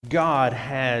God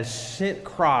has sent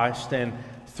Christ, and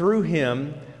through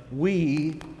Him,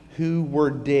 we who were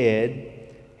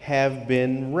dead have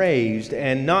been raised.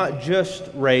 And not just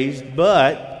raised,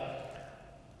 but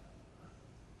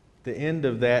the end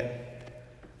of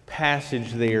that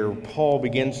passage there, Paul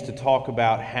begins to talk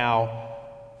about how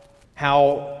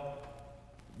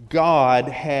God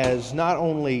has not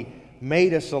only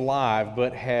made us alive,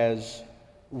 but has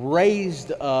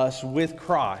raised us with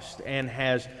Christ and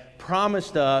has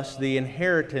promised us the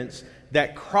inheritance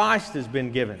that Christ has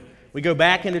been given. We go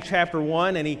back into chapter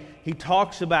 1 and he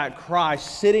talks about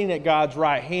Christ sitting at God's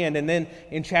right hand, and then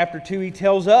in chapter 2 he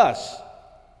tells us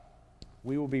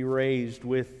we will be raised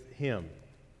with Him.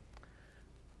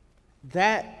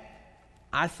 That,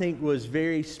 I think, was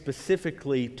very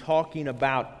specifically talking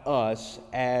about us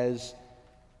as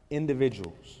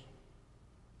individuals.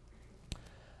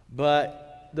 But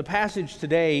the passage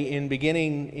today,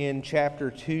 beginning in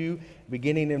chapter 2,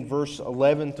 beginning in verse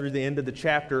 11 through the end of the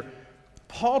chapter,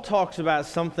 Paul talks about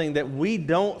something that we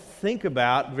don't think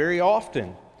about very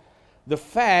often. The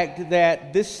fact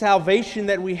that this salvation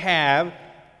that we have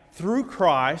through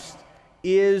Christ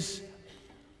it's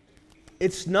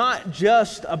not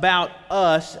just about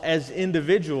us as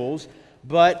individuals,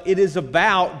 but it is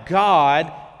about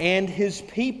God and His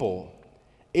people.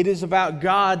 It is about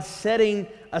God setting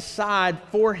aside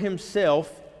for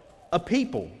Himself a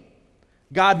people.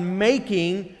 God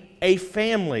making a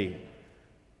family.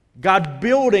 God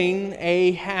building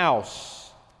a house.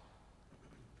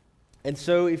 And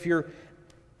so if you're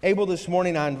able this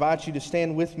morning, I invite you to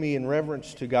stand with me in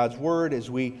reverence to God's Word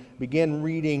as we begin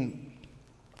reading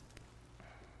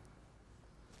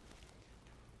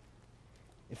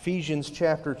Ephesians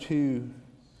chapter 2,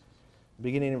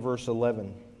 beginning in verse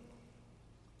 11.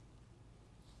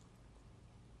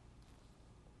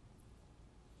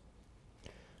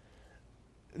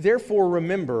 Therefore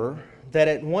remember that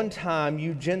at one time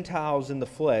you Gentiles in the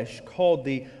flesh, called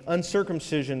the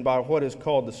uncircumcision by what is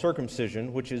called the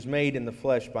circumcision, which is made in the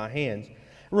flesh by hands.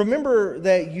 Remember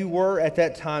that you were at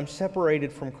that time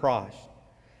separated from Christ,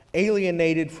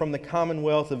 alienated from the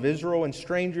commonwealth of Israel, and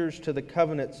strangers to the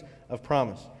covenants of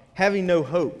promise, having no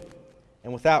hope,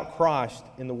 and without Christ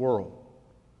in the world.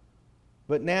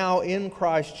 But now in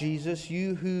Christ Jesus,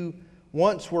 you who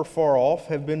once were far off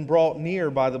have been brought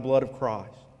near by the blood of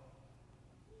Christ.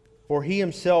 For He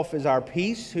Himself is our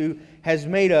peace, who has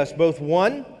made us both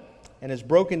one and has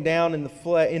broken down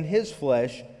in His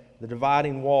flesh the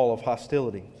dividing wall of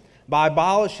hostility, by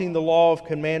abolishing the law of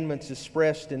commandments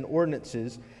expressed in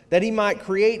ordinances, that He might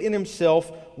create in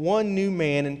Himself one new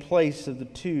man in place of the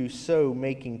two, so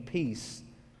making peace,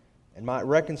 and might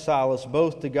reconcile us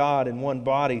both to God in one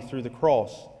body through the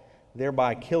cross,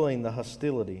 thereby killing the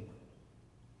hostility.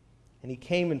 And He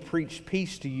came and preached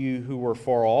peace to you who were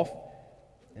far off,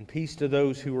 and peace to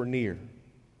those who are near.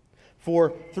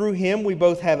 For through Him we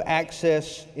both have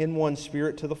access in one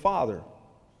Spirit to the Father.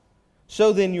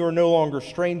 So then you are no longer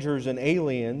strangers and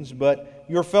aliens, but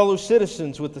your fellow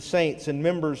citizens with the saints and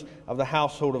members of the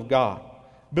household of God,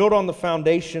 built on the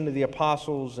foundation of the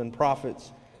apostles and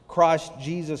prophets, Christ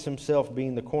Jesus Himself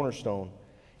being the cornerstone,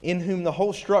 in whom the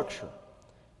whole structure,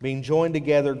 being joined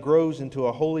together, grows into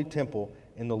a holy temple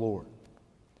in the Lord.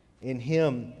 In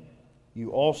Him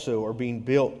you also are being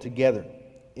built together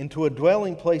into a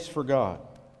dwelling place for God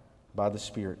by the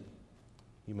Spirit.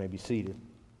 You may be seated.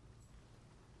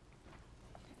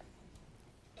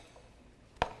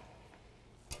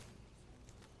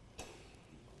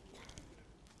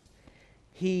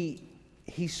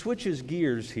 He switches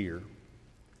gears here,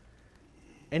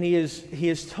 and he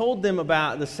has told them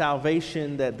about the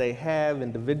salvation that they have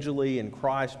individually in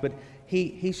Christ, but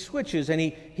he switches and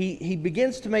he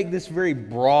begins to make this very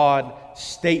broad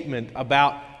statement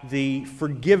about the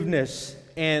forgiveness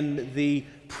and the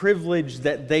privilege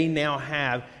that they now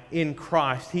have in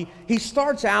Christ. He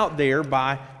starts out there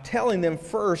by telling them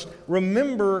first,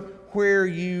 remember where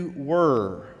you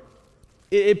were.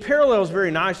 It parallels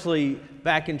very nicely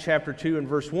back in chapter 2 and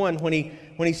verse 1 when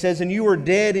he says, and you were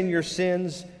dead in your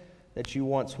sins that you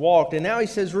once walked. And now he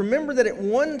says, remember that at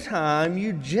one time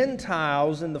you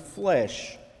Gentiles in the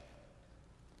flesh.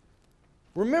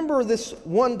 Remember this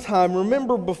one time,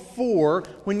 remember before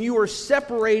when you were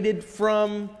separated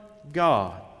from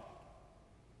God.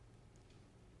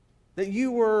 That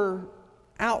you were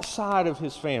outside of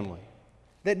His family.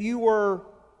 That you were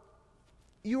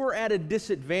at a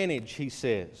disadvantage, he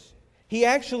says. He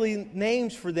actually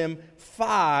names for them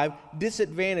 5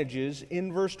 disadvantages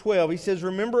in verse 12. He says,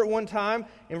 remember at one time,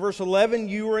 in verse 11,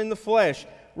 you were in the flesh.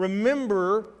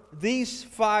 Remember these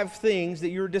 5 things that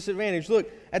you were disadvantaged. Look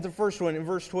at the first one in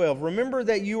verse 12. Remember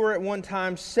that you were at one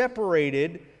time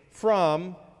separated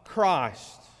from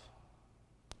Christ.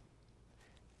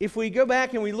 If we go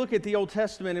back and we look at the Old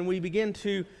Testament and we begin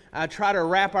to try to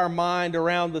wrap our mind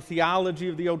around the theology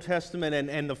of the Old Testament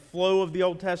and the flow of the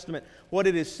Old Testament, what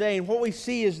it is saying, what we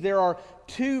see is there are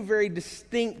two very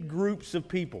distinct groups of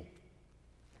people.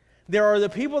 There are the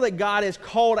people that God has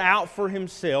called out for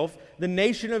Himself, the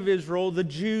nation of Israel, the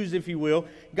Jews, if you will.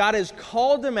 God has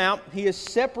called them out. He has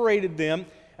separated them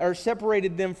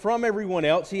from everyone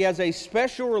else. He has a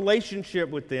special relationship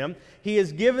with them. He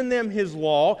has given them His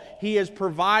law. He has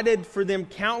provided for them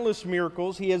countless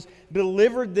miracles. He has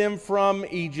delivered them from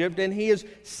Egypt, and He has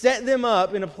set them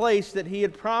up in a place that He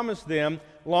had promised them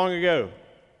long ago.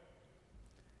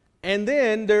 And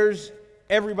then there's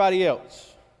everybody else.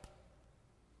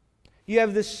 You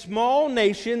have this small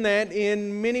nation that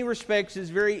in many respects is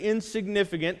very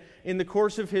insignificant in the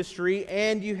course of history,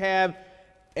 and you have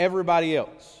everybody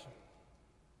else.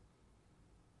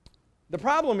 The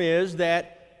problem is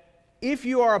that if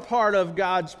you are a part of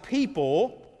God's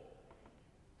people,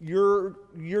 you're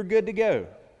good to go.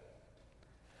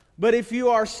 But if you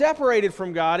are separated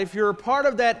from God, if you're a part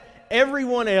of that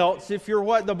everyone else, if you're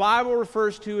what the Bible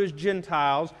refers to as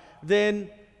Gentiles, then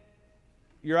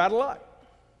you're out of luck.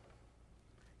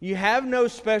 You have no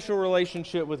special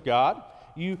relationship with God.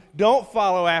 You don't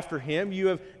follow after Him. You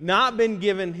have not been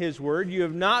given His Word. You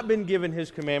have not been given His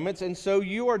commandments. And so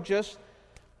you are just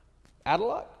out of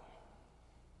luck.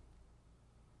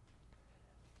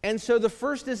 And so the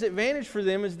first disadvantage for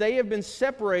them is they have been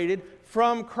separated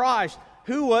from Christ.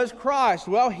 Who was Christ?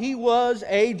 Well, He was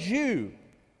a Jew.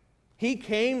 He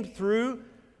came through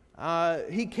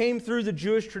the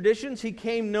Jewish traditions. He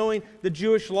came knowing the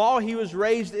Jewish law. He was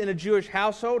raised in a Jewish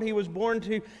household. He was born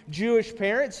to Jewish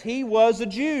parents. He was a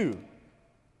Jew.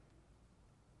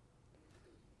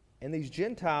 And these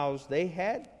Gentiles, they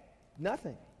had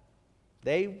nothing.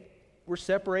 They were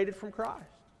separated from Christ.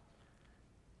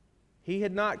 He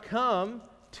had not come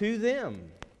to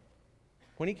them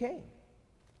when He came.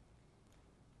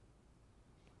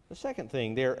 The second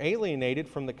thing, they're alienated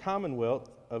from the commonwealth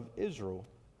of Israel.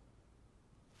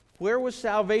 Where was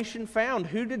salvation found?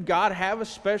 Who did God have a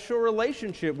special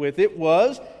relationship with? It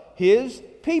was His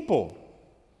people.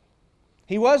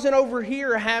 He wasn't over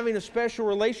here having a special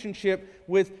relationship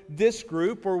with this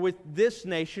group or with this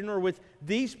nation or with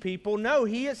these people. No,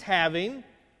 He is having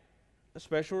a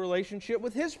special relationship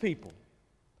with His people,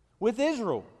 with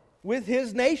Israel, with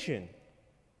His nation.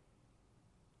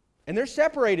 And they're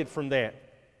separated from that.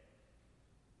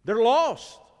 They're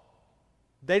lost.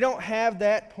 They don't have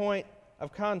that point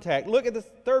of contact. Look at the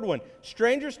third one.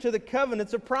 Strangers to the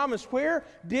covenants of promise. Where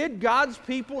did God's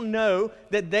people know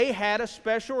that they had a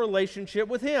special relationship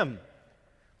with Him?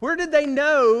 Where did they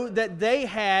know that they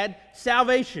had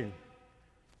salvation?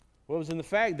 Well, it was in the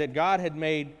fact that God had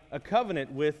made a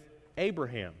covenant with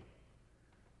Abraham,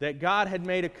 that God had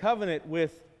made a covenant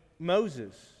with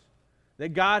Moses,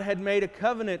 that God had made a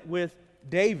covenant with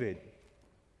David.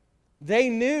 They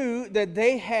knew that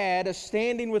they had a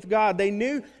standing with God. They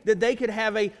knew that they could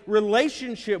have a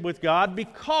relationship with God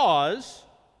because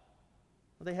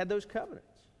they had those covenants.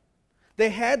 They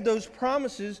had those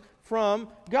promises from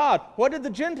God. What did the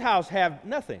Gentiles have?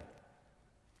 Nothing.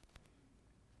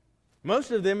 Most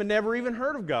of them had never even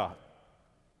heard of God.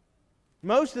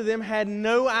 Most of them had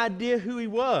no idea who He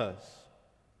was.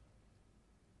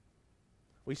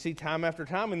 We see time after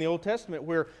time in the Old Testament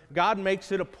where God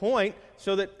makes it a point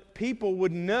so that people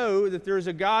would know that there is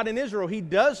a God in Israel. He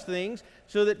does things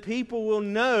so that people will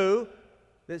know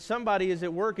that somebody is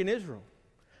at work in Israel.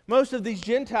 Most of these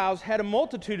Gentiles had a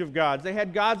multitude of gods. They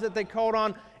had gods that they called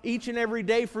on each and every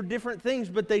day for different things,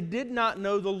 but they did not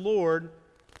know the Lord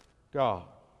God.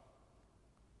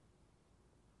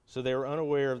 So they were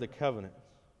unaware of the covenant.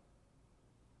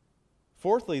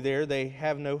 Fourthly, they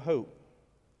have no hope.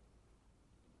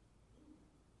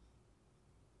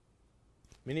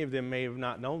 Many of them may have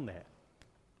not known that.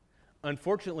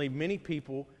 Unfortunately, many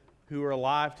people who are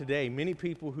alive today, many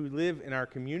people who live in our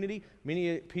community,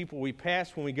 many people we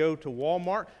pass when we go to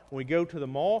Walmart, when we go to the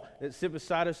mall, that sit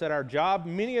beside us at our job,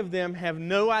 many of them have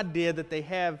no idea that they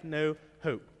have no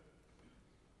hope.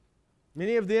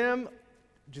 Many of them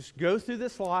just go through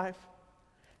this life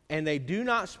and they do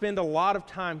not spend a lot of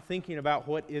time thinking about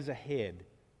what is ahead.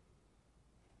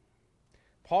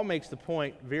 Paul makes the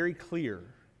point very clear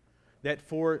that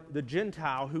for the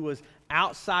Gentile who was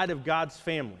outside of God's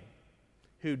family,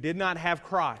 who did not have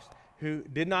Christ, who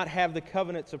did not have the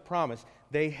covenants of promise,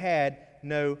 they had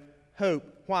no hope.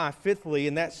 Why? Fifthly,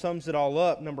 and that sums it all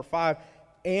up, number 5,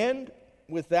 and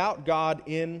without God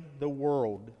in the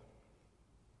world.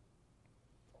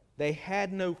 They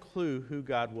had no clue who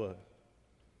God was.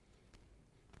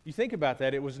 You think about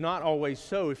that, it was not always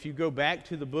so. If you go back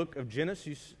to the book of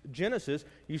Genesis,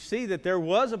 you see that there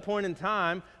was a point in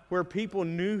time where people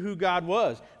knew who God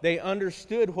was. They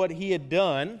understood what He had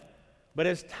done, but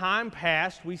as time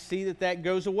passed, we see that that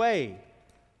goes away.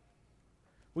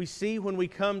 We see when we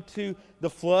come to the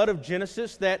flood of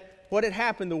Genesis that what had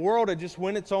happened, the world had just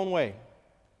went its own way.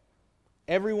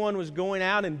 Everyone was going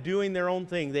out and doing their own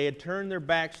thing. They had turned their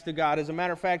backs to God. As a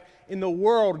matter of fact, in the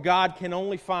world, God can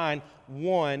only find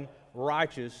one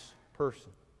righteous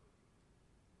person.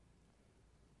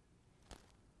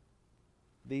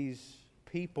 These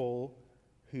people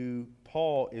who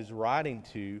Paul is writing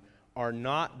to are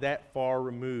not that far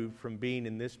removed from being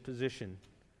in this position.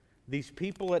 These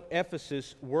people at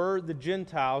Ephesus were the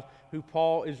Gentiles who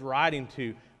Paul is writing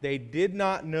to. They did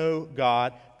not know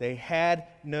God. They had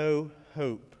no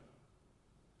hope.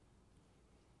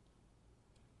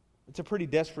 It's a pretty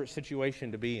desperate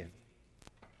situation to be in.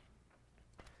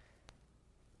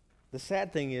 The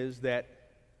sad thing is that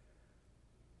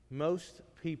most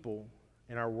people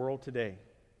in our world today,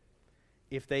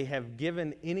 if they have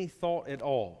given any thought at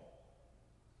all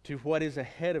to what is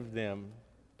ahead of them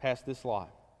past this life,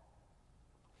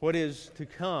 what is to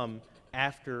come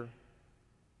after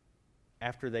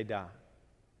they die,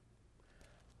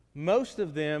 most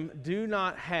of them do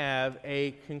not have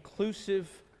a conclusive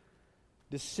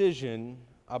decision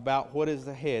about what is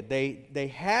ahead.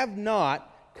 They have not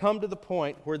come to the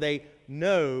point where they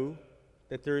know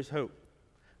that there is hope.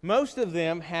 Most of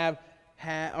them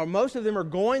most of them are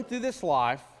going through this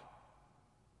life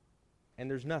and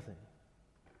there's nothing.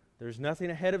 There's nothing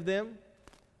ahead of them.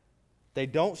 They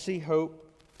don't see hope.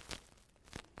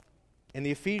 And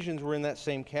the Ephesians were in that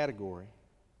same category.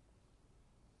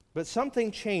 But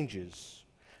something changes.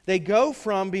 They go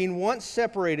from being once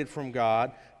separated from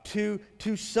God to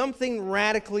something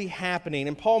radically happening.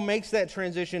 And Paul makes that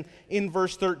transition in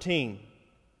verse 13.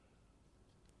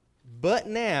 But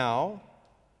now,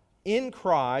 in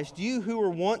Christ, you who were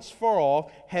once far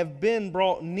off have been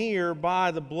brought near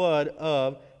by the blood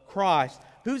of Christ.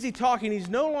 Who's he talking? He's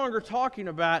no longer talking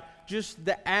about just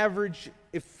the average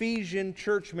Ephesian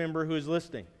church member who is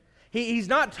listening. He's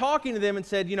not talking to them and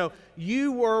said,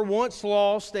 you were once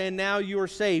lost and now you are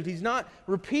saved. He's not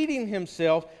repeating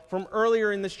himself from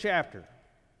earlier in this chapter,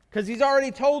 because he's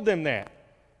already told them that.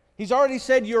 He's already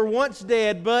said you're once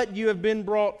dead, but you have been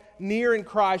brought near in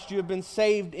Christ. You have been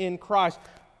saved in Christ.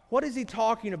 What is he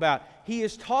talking about? He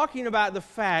is talking about the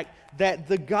fact that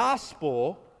the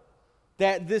gospel,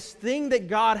 that this thing that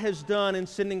God has done in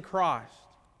sending Christ,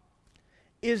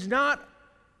 is not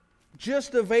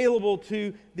just available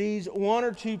to these one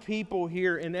or two people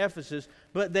here in Ephesus,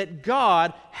 but that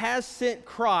God has sent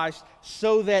Christ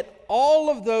so that all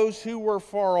of those who were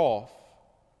far off,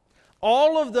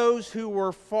 all of those who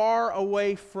were far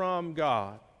away from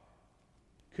God,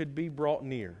 could be brought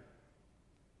near.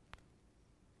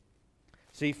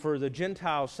 See, for the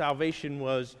Gentiles, salvation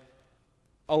was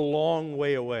a long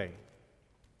way away.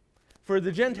 For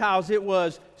the Gentiles, it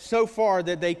was so far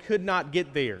that they could not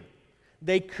get there.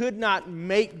 They could not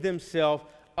make themselves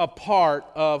a part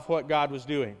of what God was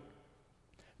doing.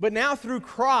 But now through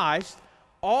Christ,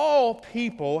 all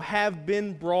people have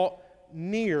been brought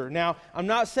near. Now, I'm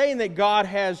not saying that God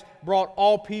has brought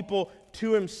all people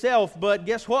to Himself, but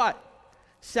guess what?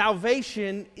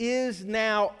 Salvation is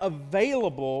now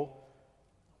available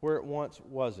where it once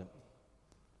wasn't.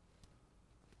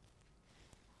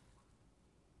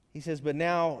 He says, but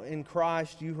now in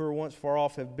Christ, you who were once far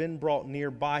off have been brought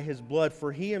near by His blood.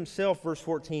 For He Himself, verse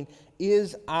 14,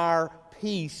 is our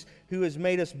peace, who has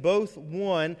made us both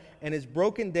one and has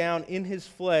broken down in His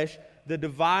flesh the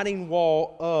dividing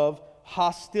wall of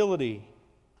hostility.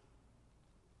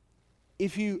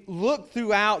 If you look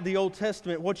throughout the Old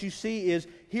Testament, what you see is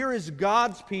here is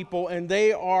God's people, and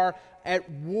they are at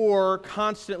war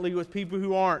constantly with people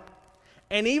who aren't.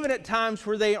 And even at times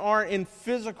where they aren't in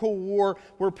physical war,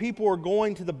 where people are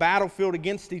going to the battlefield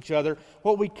against each other,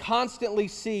 what we constantly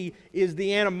see is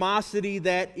the animosity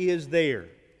that is there.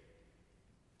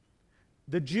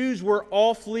 The Jews were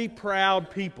awfully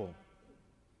proud people.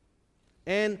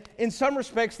 And in some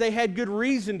respects, they had good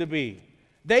reason to be.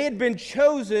 They had been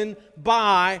chosen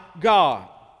by God.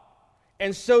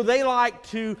 And so they like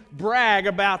to brag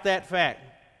about that fact.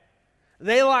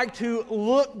 They like to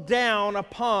look down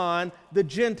upon the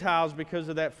Gentiles because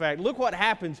of that fact. Look what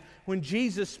happens when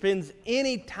Jesus spends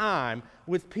any time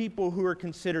with people who are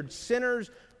considered sinners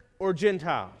or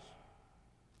Gentiles.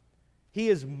 He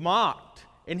is mocked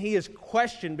and he is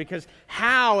questioned because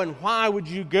how and why would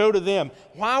you go to them?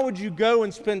 Why would you go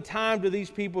and spend time to these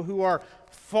people who are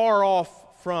far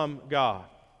off from God?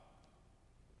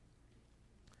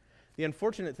 The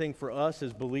unfortunate thing for us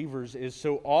as believers is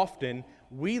so often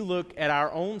we look at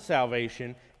our own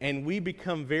salvation and we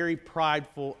become very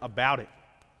prideful about it.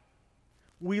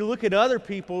 We look at other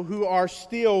people who are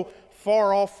still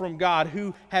far off from God,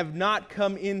 who have not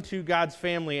come into God's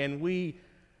family, and we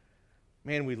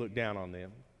look down on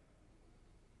them.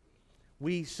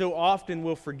 We so often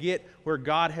will forget where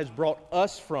God has brought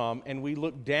us from, and we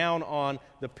look down on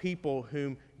the people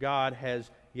whom God has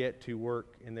yet to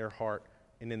work in their heart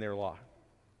and in their life.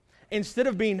 Instead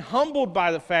of being humbled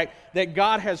by the fact that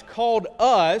God has called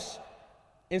us,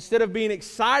 instead of being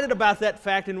excited about that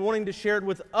fact and wanting to share it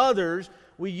with others,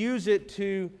 we use it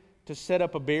to set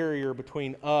up a barrier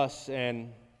between us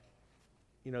and,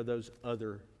 those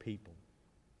other people.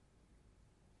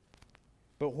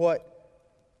 But what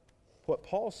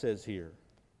Paul says here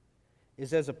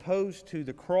is, as opposed to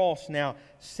the cross now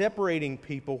separating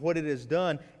people, what it has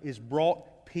done is brought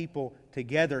people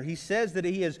together. He says that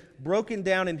He has broken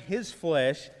down in His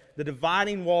flesh the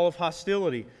dividing wall of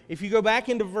hostility. If you go back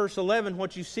into verse 11,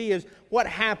 what you see is what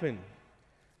happened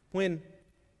when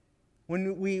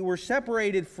we were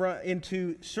separated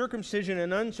into circumcision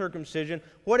and uncircumcision.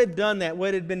 What had done that?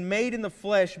 What had been made in the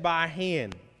flesh by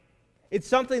hand. It's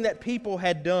something that people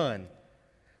had done.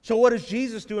 So what does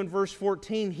Jesus do in verse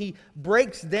 14? He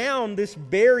breaks down this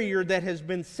barrier that has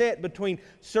been set between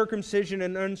circumcision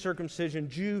and uncircumcision,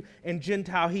 Jew and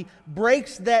Gentile. He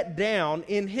breaks that down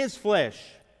in His flesh.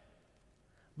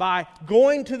 By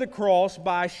going to the cross,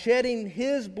 by shedding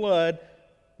His blood,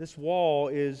 this wall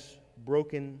is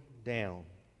broken down.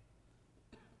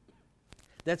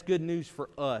 That's good news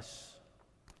for us.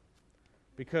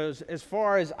 Because as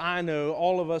far as I know,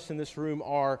 all of us in this room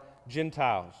are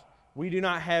Gentiles. We do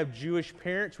not have Jewish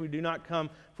parents. We do not come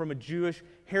from a Jewish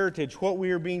heritage. What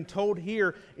we are being told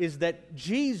here is that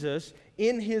Jesus,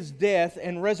 in His death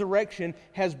and resurrection,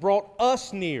 has brought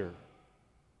us near.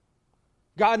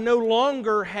 God no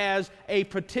longer has a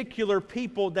particular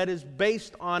people that is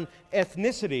based on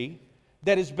ethnicity,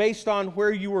 that is based on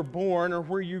where you were born or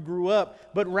where you grew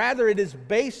up, but rather it is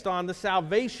based on the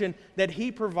salvation that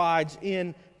He provides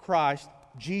in Christ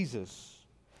Jesus.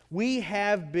 We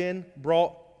have been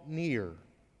brought near.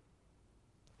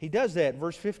 He does that,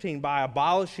 verse 15, by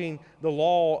abolishing the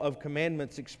law of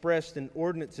commandments expressed in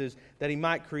ordinances, that He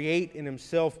might create in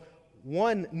Himself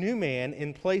one new man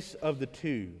in place of the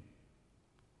two.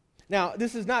 Now,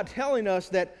 this is not telling us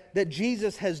that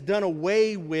Jesus has done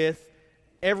away with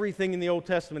everything in the Old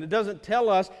Testament. It doesn't tell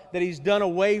us that He's done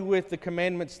away with the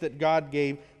commandments that God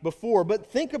gave before.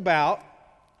 But think about,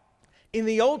 in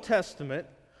the Old Testament,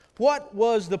 what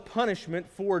was the punishment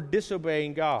for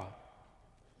disobeying God?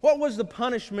 What was the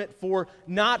punishment for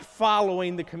not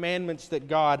following the commandments that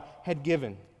God had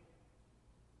given?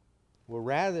 Well,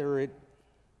 rather, it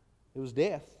was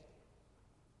death.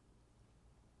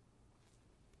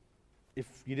 If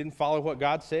you didn't follow what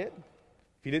God said,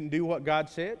 if you didn't do what God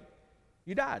said,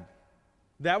 you died.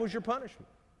 That was your punishment.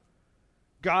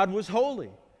 God was holy.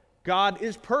 God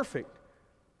is perfect.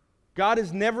 God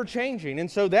is never changing. And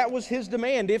so that was His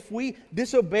demand. If we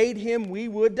disobeyed Him, we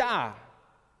would die.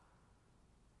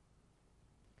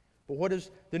 But what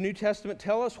does the New Testament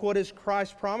tell us? What is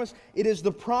Christ's promise? It is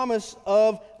the promise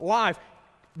of life.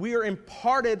 We are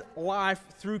imparted life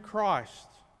through Christ.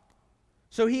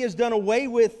 So He has done away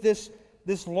with this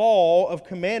law of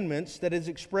commandments that is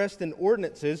expressed in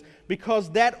ordinances, because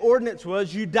that ordinance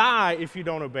was, you die if you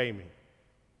don't obey me.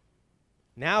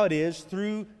 Now it is,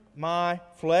 through my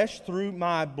flesh, through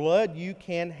my blood, you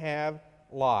can have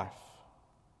life.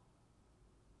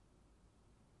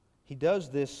 He does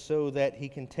this so that He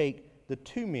can take the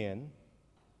two men,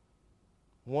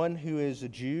 one who is a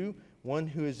Jew, one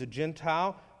who is a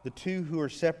Gentile, the two who are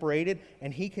separated,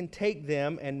 and He can take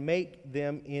them and make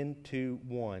them into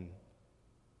one.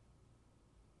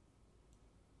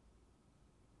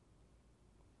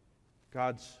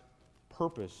 God's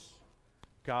purpose,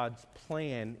 God's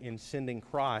plan in sending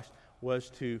Christ was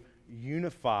to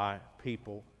unify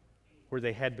people where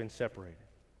they had been separated.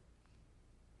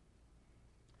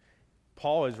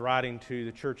 Paul is writing to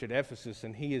the church at Ephesus,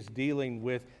 and he is dealing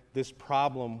with this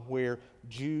problem where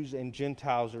Jews and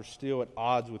Gentiles are still at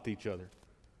odds with each other.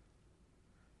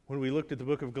 When we looked at the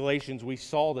book of Galatians, we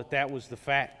saw that was the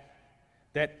fact.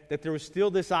 That there was still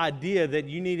this idea that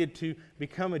you needed to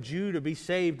become a Jew to be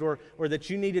saved, or that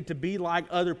you needed to be like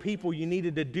other people. You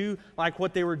needed to do like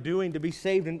what they were doing to be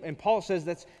saved. And Paul says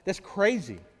that's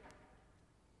crazy.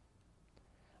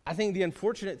 I think the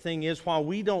unfortunate thing is, while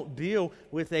we don't deal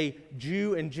with a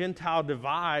Jew and Gentile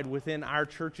divide within our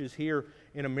churches here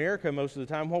in America most of the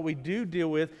time, what we do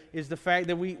deal with is the fact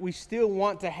that we still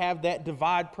want to have that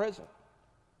divide present.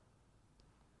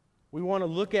 We want to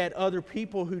look at other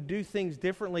people who do things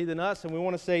differently than us, and we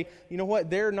want to say, you know what,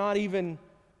 they're not doing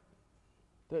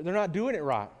it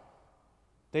right.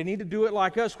 They need to do it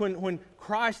like us when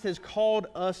Christ has called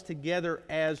us together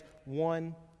as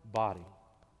one body.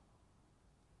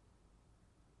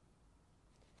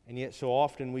 And yet so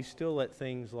often we still let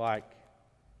things like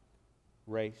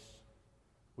race,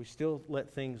 we still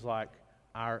let things like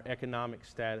our economic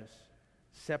status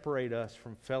separate us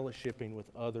from fellowshipping with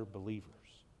other believers.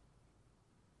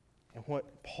 And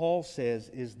what Paul says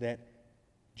is that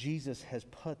Jesus has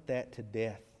put that to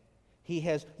death. He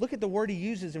has, look at the word he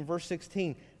uses in verse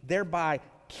 16, thereby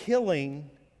killing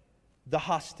the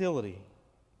hostility.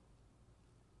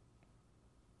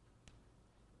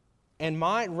 And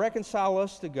might reconcile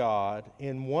us to God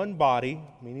in one body,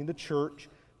 meaning the church,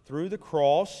 through the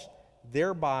cross,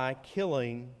 thereby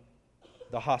killing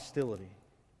the hostility.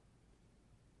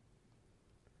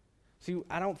 See,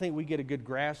 I don't think we get a good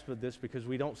grasp of this because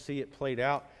we don't see it played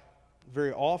out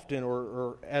very often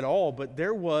or at all, but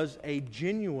there was a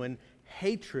genuine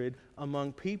hatred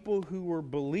among people who were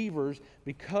believers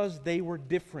because they were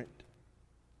different.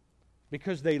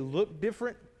 Because they looked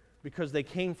different, because they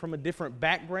came from a different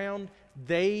background,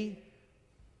 they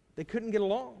couldn't get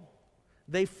along.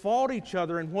 They fought each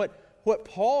other, and what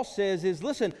Paul says is,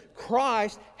 listen,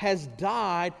 Christ has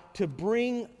died to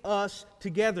bring us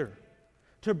together.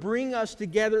 To bring us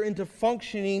together into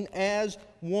functioning as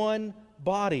one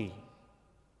body.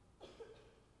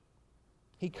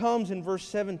 He comes in verse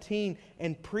 17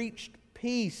 and preached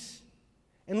peace.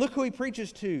 And look who he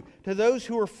preaches to those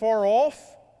who are far off,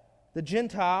 the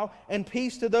Gentile, and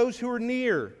peace to those who are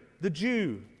near, the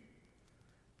Jew.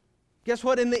 Guess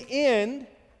what? In the end,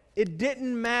 it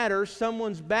didn't matter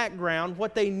someone's background.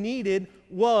 What they needed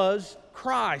was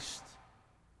Christ.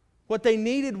 What they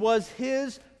needed was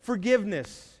His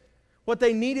forgiveness. What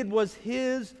they needed was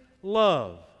His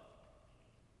love.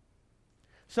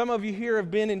 Some of you here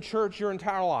have been in church your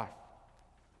entire life.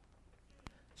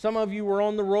 Some of you were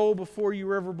on the roll before you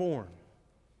were ever born.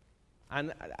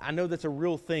 I know that's a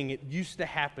real thing. It used to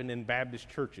happen in Baptist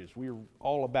churches. We were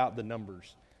all about the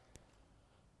numbers.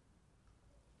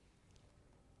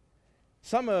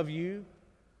 Some of you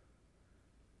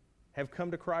have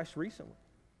come to Christ recently.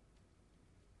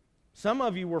 Some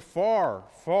of you were far,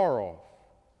 far off,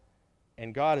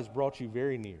 and God has brought you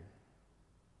very near.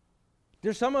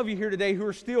 There's some of you here today who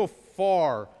are still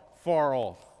far, far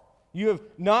off. You have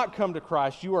not come to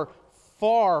Christ. You are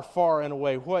far, far and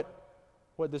away. What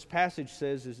this passage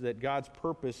says is that God's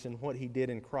purpose and what He did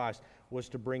in Christ was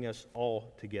to bring us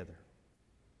all together.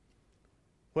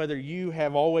 Whether you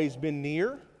have always been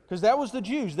near, because that was the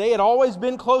Jews. They had always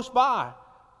been close by.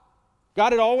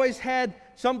 God had always had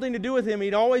something to do with them.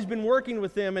 He'd always been working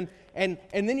with them. And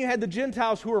then you had the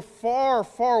Gentiles who were far,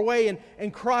 far away,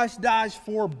 and Christ dies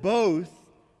for both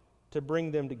to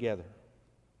bring them together.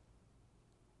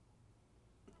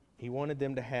 He wanted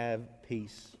them to have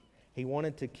peace. He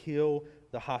wanted to kill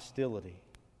the hostility.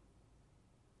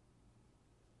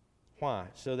 Why?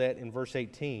 So that in verse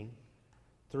 18,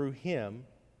 through Him,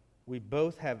 we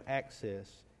both have access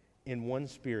in one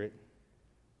Spirit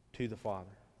to the Father.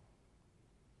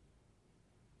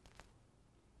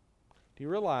 Do you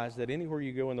realize that anywhere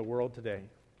you go in the world today,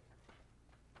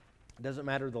 it doesn't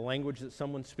matter the language that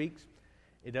someone speaks,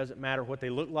 it doesn't matter what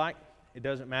they look like, it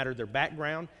doesn't matter their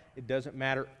background, it doesn't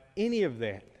matter any of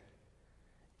that.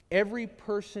 Every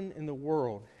person in the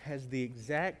world has the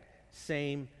exact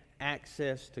same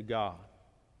access to God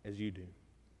as you do.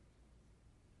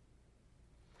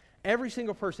 Every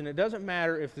single person. It doesn't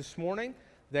matter if this morning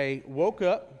they woke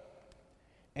up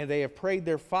and they have prayed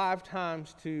their 5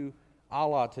 times to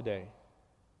Allah today.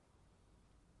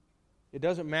 It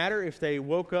doesn't matter if they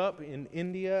woke up in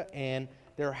India and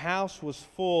their house was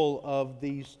full of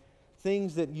these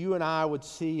things that you and I would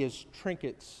see as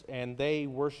trinkets and they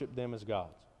worship them as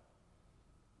gods.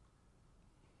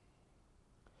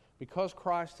 Because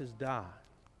Christ has died,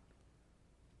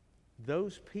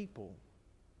 those people,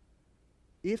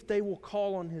 if they will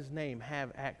call on His name,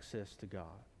 have access to God.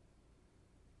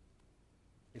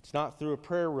 It's not through a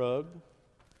prayer rug,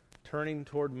 turning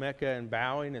toward Mecca and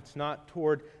bowing. It's not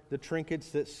toward the trinkets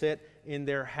that sit in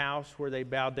their house where they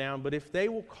bow down. But if they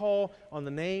will call on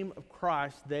the name of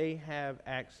Christ, they have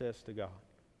access to God.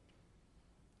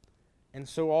 And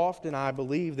so often I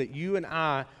believe that you and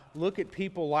I look at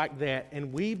people like that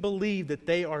and we believe that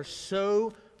they are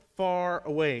so far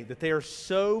away, that they are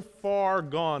so far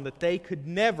gone that they could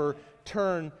never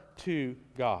turn to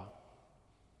God.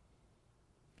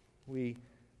 We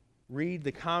read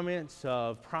the comments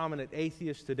of prominent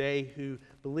atheists today who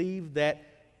believe that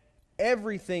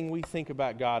everything we think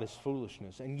about God is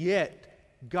foolishness, and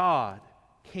yet God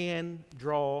can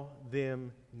draw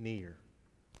them near.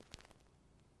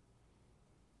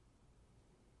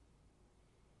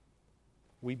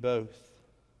 We both,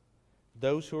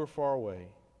 those who are far away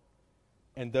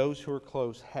and those who are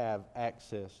close, have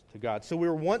access to God. So we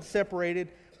were once separated,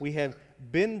 we have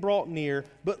been brought near,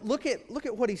 but look at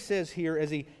what he says here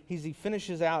as he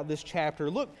finishes out this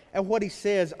chapter. Look at what he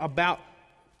says about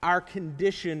our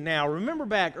condition now. Remember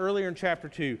back earlier in chapter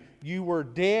 2, you were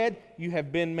dead, you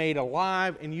have been made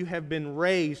alive, and you have been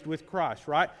raised with Christ,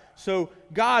 right? So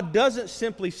God doesn't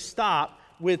simply stop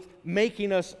with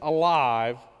making us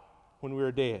alive when we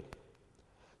were dead.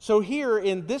 So here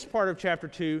in this part of chapter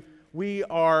 2, we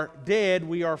are dead,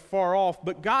 we are far off,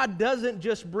 but God doesn't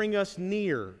just bring us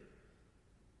near.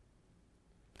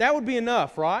 That would be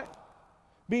enough, right?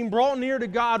 Being brought near to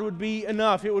God would be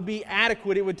enough. It would be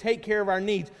adequate. It would take care of our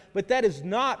needs. But that is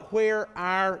not where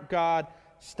our God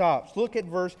stops. Look at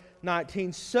verse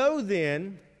 19. So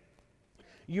then,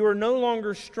 you are no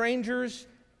longer strangers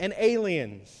and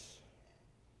aliens.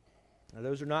 Now,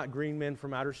 those are not green men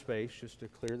from outer space, just to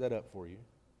clear that up for you.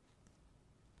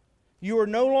 You are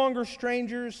no longer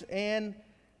strangers and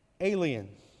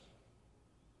aliens,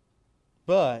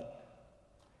 but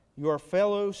you are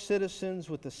fellow citizens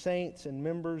with the saints and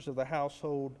members of the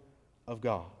household of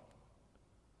God.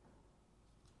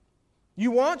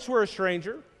 You once were a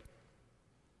stranger.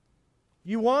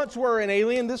 You once were an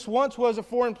alien. This once was a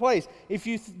foreign place. If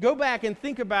you go back and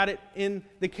think about it in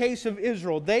the case of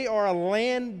Israel, they are a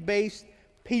land-based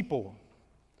people.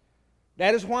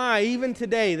 That is why even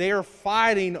today they are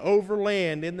fighting over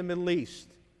land in the Middle East,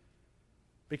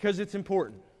 because it's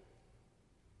important.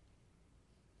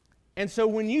 And so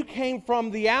when you came from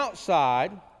the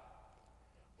outside,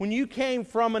 when you came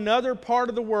from another part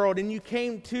of the world and you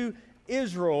came to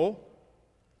Israel,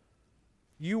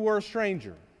 you were a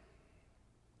stranger.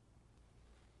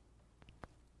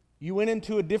 You went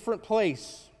into a different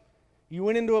place. You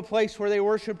went into a place where they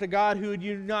worshiped a God who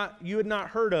you had not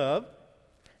heard of.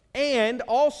 And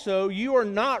also, you are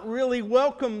not really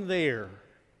welcome there.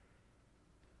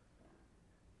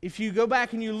 If you go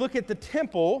back and you look at the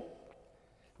temple,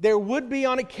 there would be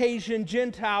on occasion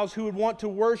Gentiles who would want to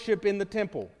worship in the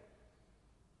temple.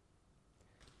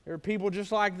 There are people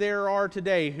just like there are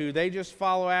today who they just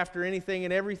follow after anything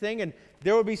and everything. And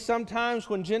there would be some times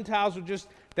when Gentiles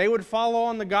they would follow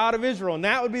on the God of Israel, and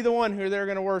that would be the one who they're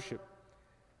going to worship.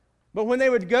 But when they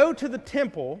would go to the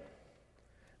temple,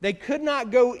 they could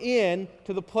not go in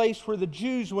to the place where the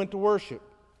Jews went to worship.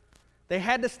 They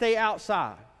had to stay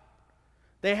outside.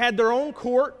 They had their own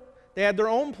court. They had their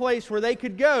own place where they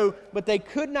could go, but they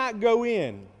could not go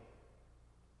in.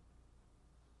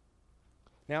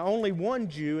 Now, only one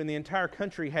Jew in the entire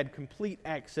country had complete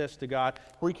access to God,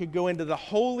 where he could go into the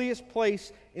holiest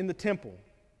place in the temple.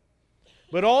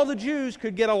 But all the Jews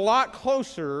could get a lot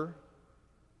closer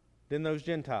than those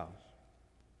Gentiles.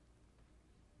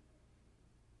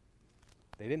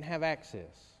 They didn't have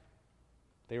access.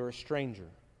 They were a stranger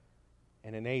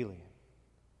and an alien.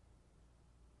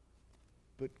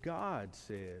 But God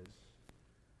says,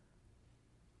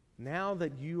 now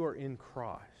that you are in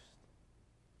Christ,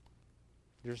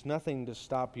 there's nothing to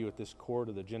stop you at this court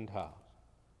of the Gentiles.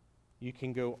 You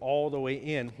can go all the way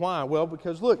in. Why? Well,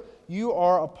 because look, you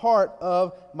are a part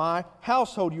of my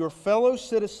household. You are fellow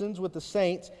citizens with the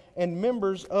saints and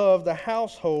members of the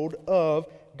household of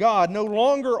God. No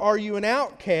longer are you an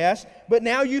outcast, but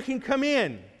now you can come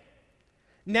in.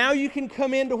 Now you can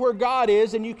come into where God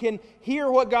is and you can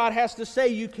hear what God has to say.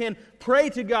 You can pray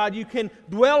to God. You can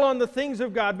dwell on the things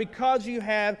of God because you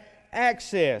have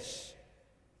access.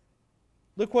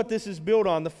 Look what this is built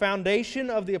on. The foundation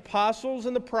of the apostles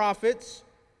and the prophets,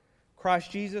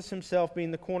 Christ Jesus Himself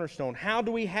being the cornerstone. How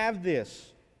do we have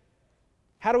this?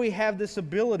 How do we have this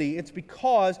ability? It's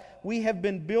because we have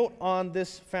been built on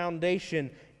this foundation,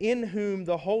 in whom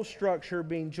the whole structure,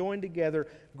 being joined together,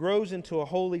 grows into a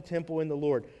holy temple in the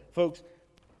Lord. Folks,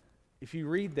 if you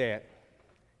read that,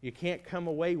 you can't come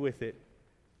away with it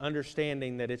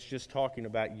understanding that it's just talking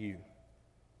about you.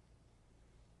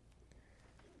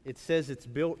 It says it's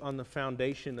built on the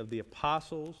foundation of the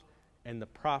apostles and the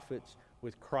prophets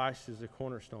with Christ as the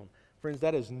cornerstone. Friends,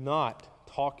 that is not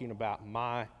talking about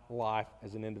my life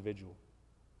as an individual.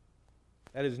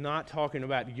 That is not talking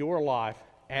about your life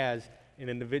as an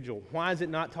individual. Why is it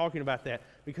not talking about that?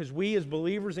 Because we as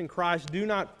believers in Christ do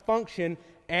not function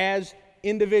as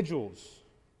individuals.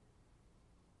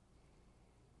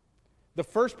 The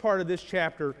first part of this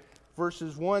chapter,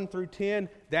 verses 1 through 10,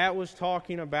 that was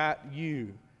talking about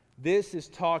you. This is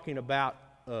talking about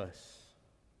us.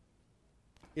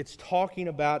 It's talking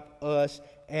about us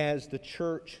as the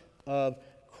church of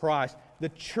Christ. The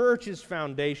church's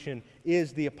foundation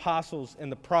is the apostles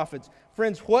and the prophets.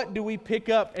 Friends, what do we pick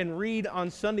up and read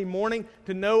on Sunday morning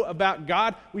to know about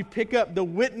God? We pick up the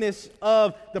witness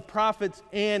of the prophets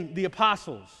and the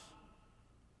apostles.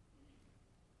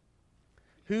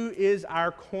 Who is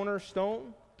our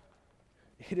cornerstone?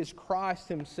 It is Christ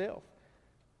Himself.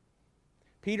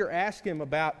 Peter asked Him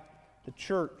about the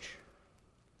church.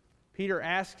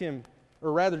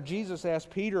 Jesus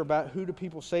asked Peter about who do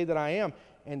people say that I am.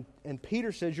 And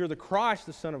Peter says, you're the Christ,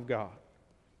 the Son of God.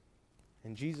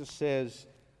 And Jesus says,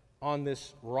 on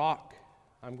this rock,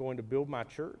 I'm going to build my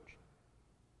church.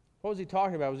 What was He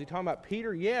talking about? Was He talking about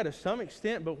Peter? Yeah, to some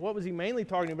extent, but what was He mainly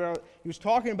talking about? He was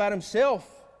talking about Himself.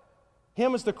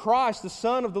 Him as the Christ, the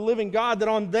Son of the living God, that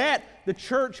on that the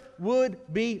church would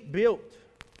be built.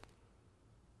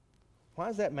 Why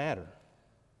does that matter?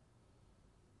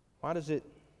 Why is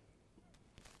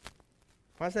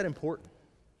that important?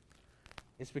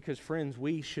 It's because, friends,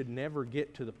 we should never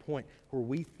get to the point where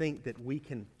we think that we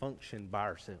can function by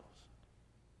ourselves.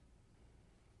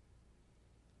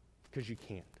 Because you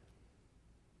can't.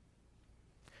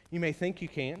 You may think you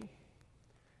can.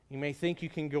 You may think you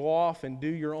can go off and do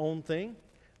your own thing,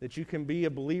 that you can be a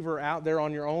believer out there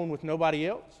on your own with nobody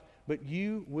else, but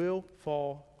you will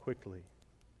fall quickly.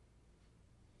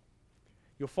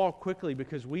 You'll fall quickly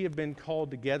because we have been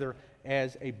called together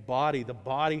as a body, the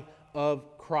body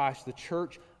of Christ, the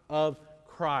church of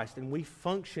Christ, and we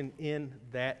function in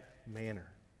that manner.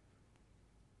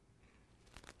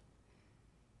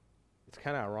 It's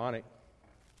kind of ironic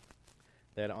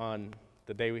that on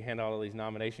the day we hand out all these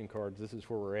nomination cards, this is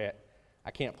where we're at.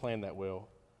 I can't plan that well.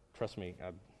 Trust me,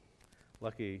 I'm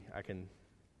lucky I can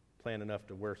plan enough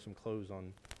to wear some clothes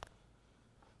on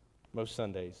most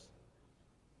Sundays.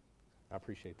 I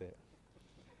appreciate that.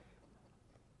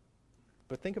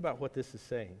 But think about what this is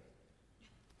saying.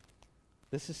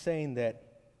 This is saying that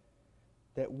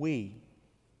we,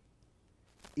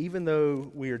 even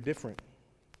though we are different,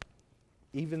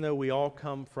 even though we all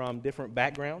come from different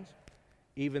backgrounds,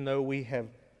 even though we have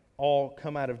all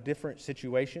come out of different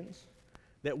situations,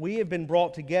 that we have been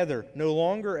brought together no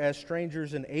longer as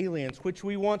strangers and aliens, which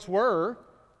we once were.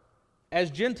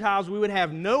 As Gentiles, we would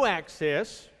have no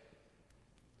access,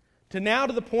 to now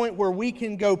to the point where we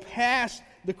can go past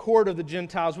the court of the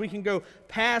Gentiles. We can go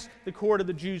past the court of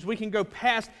the Jews. We can go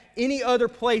past any other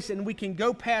place, and we can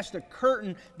go past a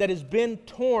curtain that has been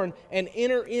torn and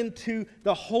enter into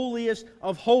the holiest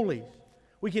of holies.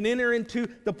 We can enter into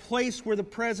the place where the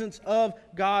presence of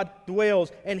God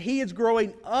dwells. And He is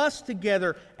growing us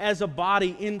together as a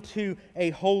body into a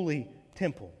holy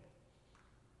temple.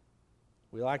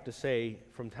 We like to say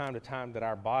from time to time that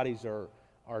our bodies are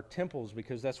temples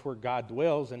because that's where God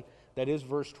dwells, and that is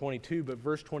verse 22. But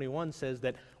verse 21 says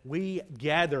that we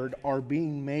gathered are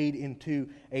being made into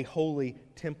a holy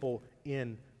temple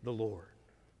in the Lord.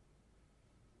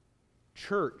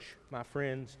 Church, my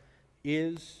friends,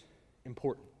 is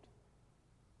important.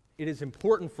 It is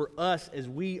important for us as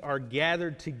we are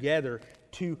gathered together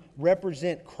to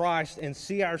represent Christ and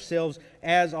see ourselves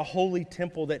as a holy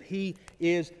temple that He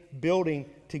is building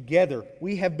together.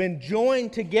 We have been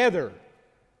joined together.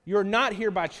 You're not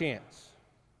here by chance.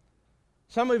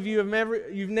 Some of you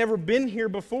you've never been here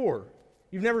before.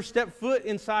 You've never stepped foot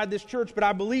inside this church, but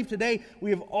I believe today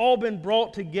we have all been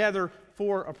brought together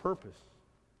for a purpose.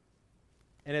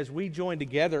 And as we join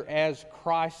together as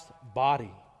Christ's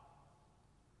body,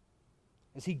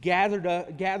 as He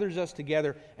gathers us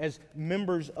together as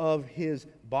members of His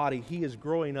body, He is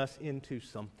growing us into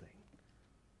something.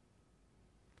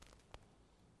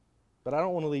 But I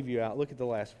don't want to leave you out. Look at the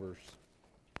last verse.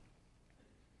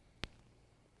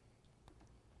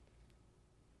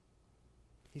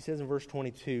 He says in verse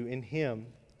 22, in Him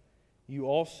you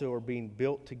also are being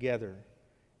built together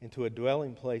into a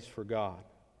dwelling place for God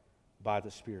by the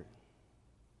Spirit.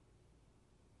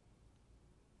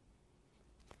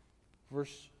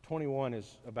 Verse 21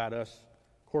 is about us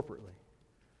corporately.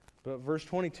 But verse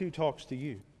 22 talks to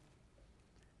you.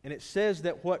 And it says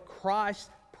that what Christ's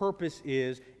purpose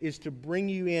is to bring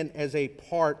you in as a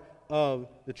part of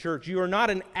the church. You are not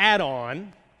an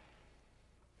add-on.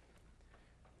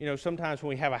 You know, sometimes when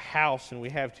we have a house and we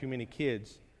have too many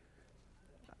kids,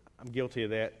 I'm guilty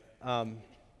of that.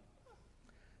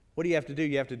 What do you have to do?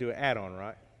 You have to do an add-on,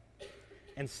 right?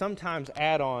 And sometimes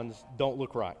add-ons don't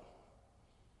look right.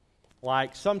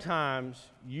 Like sometimes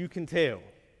you can tell.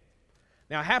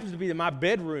 Now it happens to be that my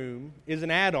bedroom is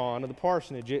an add-on of the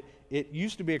parsonage. It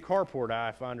used to be a carport,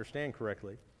 if I understand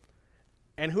correctly.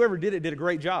 And whoever did it did a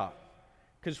great job.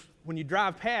 Because when you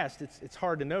drive past, it's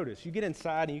hard to notice. You get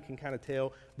inside and you can kind of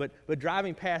tell, but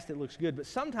driving past it looks good. But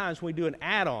sometimes when we do an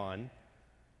add-on,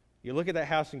 you look at that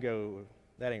house and go,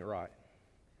 that ain't right.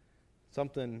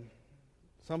 Something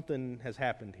has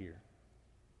happened here.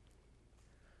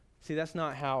 See, that's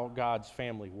not how God's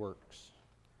family works.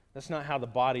 That's not how the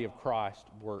body of Christ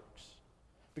works.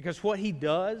 Because what He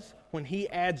does when He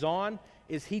adds on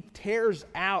is He tears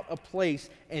out a place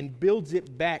and builds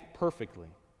it back perfectly.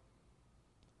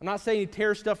 I'm not saying He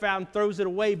tears stuff out and throws it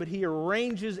away, but He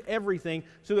arranges everything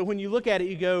so that when you look at it,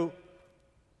 you go,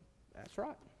 that's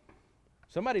right.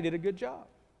 Somebody did a good job.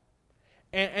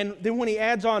 And then when He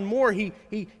adds on more, he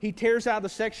tears out the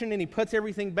section and He puts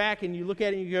everything back, and you look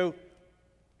at it and you go,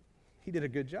 He did a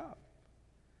good job.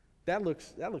 That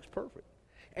looks perfect.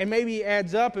 And maybe He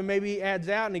adds up and maybe He adds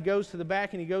out and He goes to the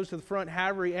back and He goes to the front,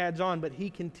 however He adds on, but He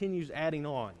continues adding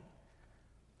on.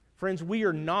 Friends, we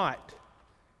are not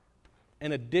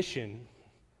an addition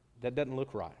that doesn't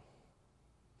look right.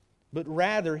 But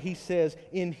rather, He says,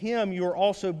 in Him you are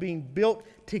also being built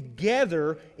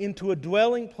together into a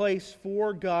dwelling place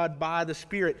for God by the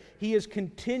Spirit. He is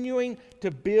continuing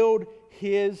to build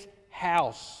His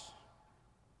house.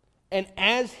 And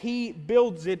as He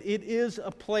builds it, it is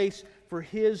a place for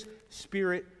His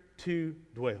Spirit to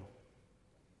dwell.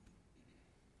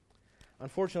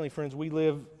 Unfortunately, friends, we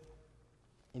live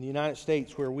in the United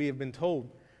States where we have been told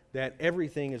that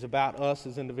everything is about us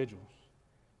as individuals.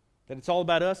 That it's all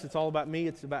about us, it's all about me,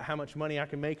 it's about how much money I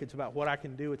can make, it's about what I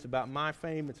can do, it's about my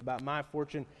fame, it's about my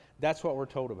fortune. That's what we're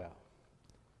told about.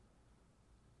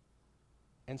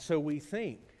 And so we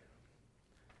think,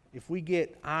 if we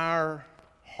get our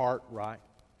heart right,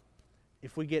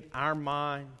 if we get our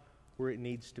mind where it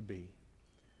needs to be,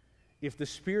 if the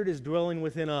Spirit is dwelling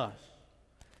within us,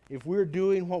 if we're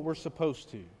doing what we're supposed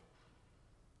to,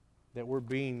 that we're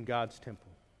being God's temple.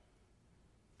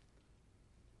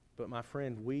 But my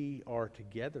friend, we are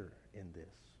together in this.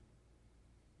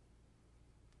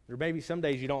 There may be some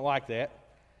days you don't like that.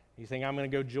 You think, I'm going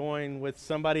to go join with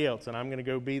somebody else and I'm going to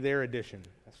go be their addition.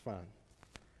 That's fine.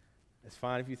 It's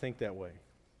fine if you think that way.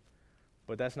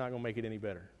 But that's not going to make it any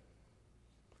better.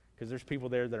 Because there's people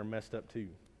there that are messed up too.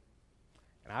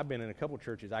 And I've been in a couple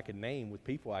churches I could name with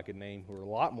people I could name who are a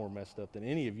lot more messed up than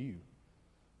any of you.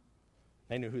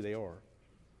 They know who they are.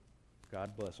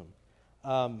 God bless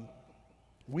them.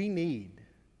 We need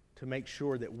to make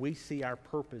sure that we see our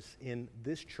purpose in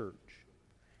this church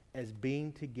as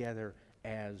being together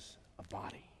as a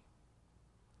body.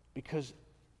 Because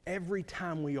every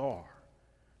time we are,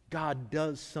 God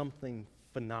does something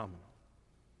phenomenal.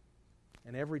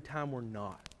 And every time we're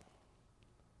not,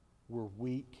 we're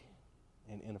weak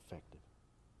and ineffective.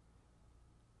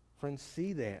 Friends,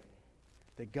 see that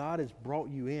God has brought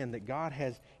you in, that God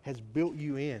has built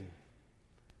you in,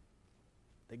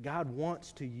 that God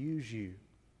wants to use you,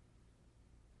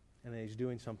 and that He's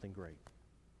doing something great.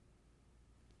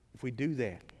 If we do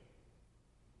that,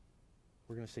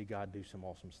 we're going to see God do some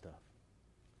awesome stuff.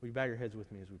 Will you bow your heads with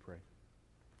me as we pray?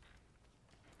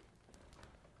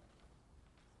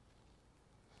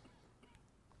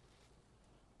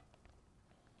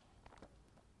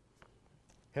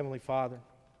 Heavenly Father,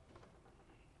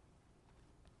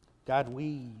 God,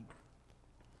 we're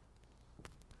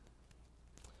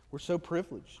so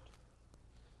privileged.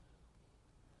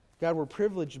 God, we're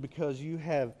privileged because you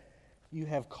have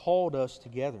called us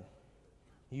together.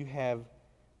 You have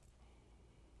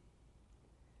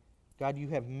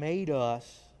made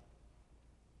us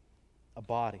a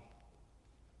body.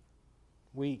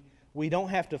 We don't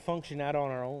have to function out on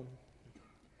our own.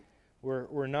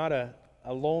 We're not a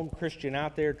lone Christian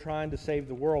out there trying to save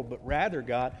the world, but rather,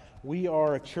 God, we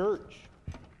are a church.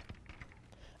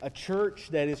 A church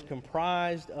that is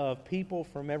comprised of people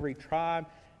from every tribe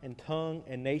and tongue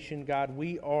and nation. God,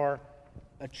 we are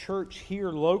a church here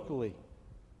locally,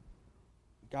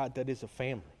 God, that is a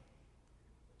family.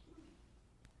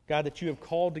 God, that you have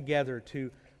called together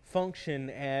to function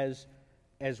as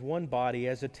one body,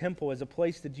 as a temple, as a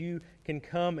place that you can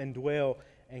come and dwell.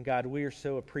 And God, we are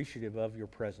so appreciative of your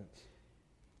presence.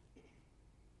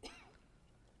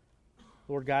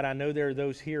 Lord God, I know there are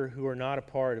those here who are not a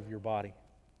part of your body.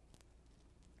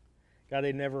 God,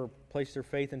 they've never placed their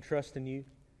faith and trust in you.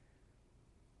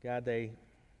 God, they've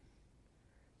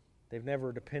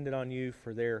never depended on you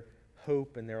for their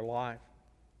hope and their life.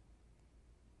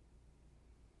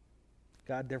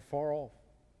 God, they're far off.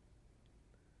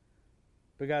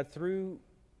 But God, through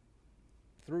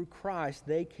Christ,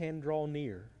 they can draw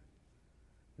near.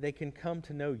 They can come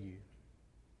to know you.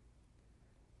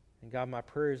 And God, my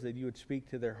prayer is that you would speak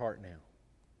to their heart now.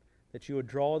 That you would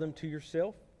draw them to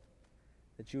yourself.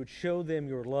 That you would show them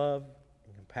your love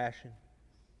and compassion.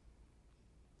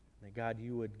 That, God,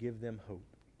 you would give them hope.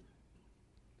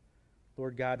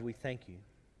 Lord God, we thank you.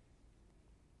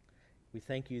 We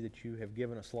thank you that you have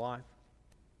given us life.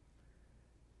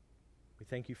 We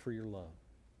thank you for your love.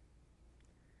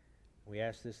 We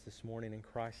ask this morning in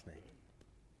Christ's name.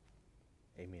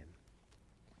 Amen.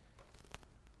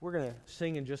 We're going to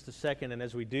sing in just a second, and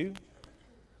as we do,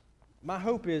 my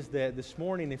hope is that this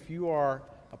morning, if you are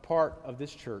a part of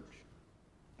this church,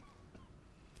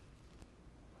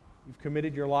 you've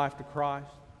committed your life to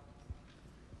Christ,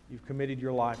 you've committed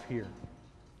your life here,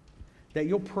 that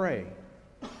you'll pray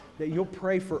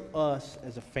for us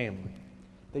as a family,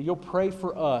 that you'll pray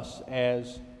for us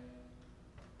as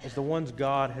the ones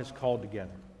God has called together,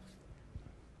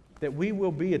 that we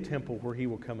will be a temple where He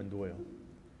will come and dwell,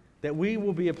 that we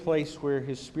will be a place where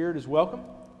His Spirit is welcome,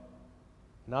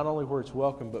 not only where it's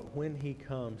welcome, but when He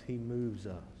comes, He moves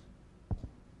us.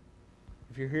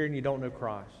 If you're here and you don't know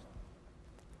Christ,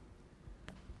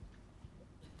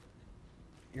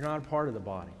 you're not a part of the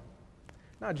body.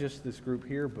 Not just this group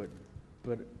here, but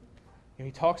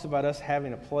He talks about us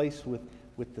having a place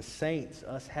with the saints,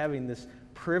 us having this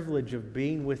privilege of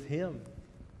being with Him.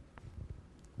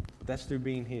 That's through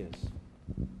being His.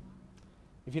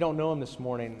 If you don't know Him this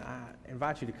morning, I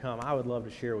invite you to come. I would love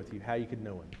to share with you how you could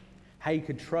know Him, how you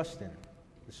could trust in Him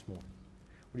this morning.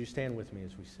 Would you stand with me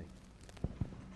as we sing?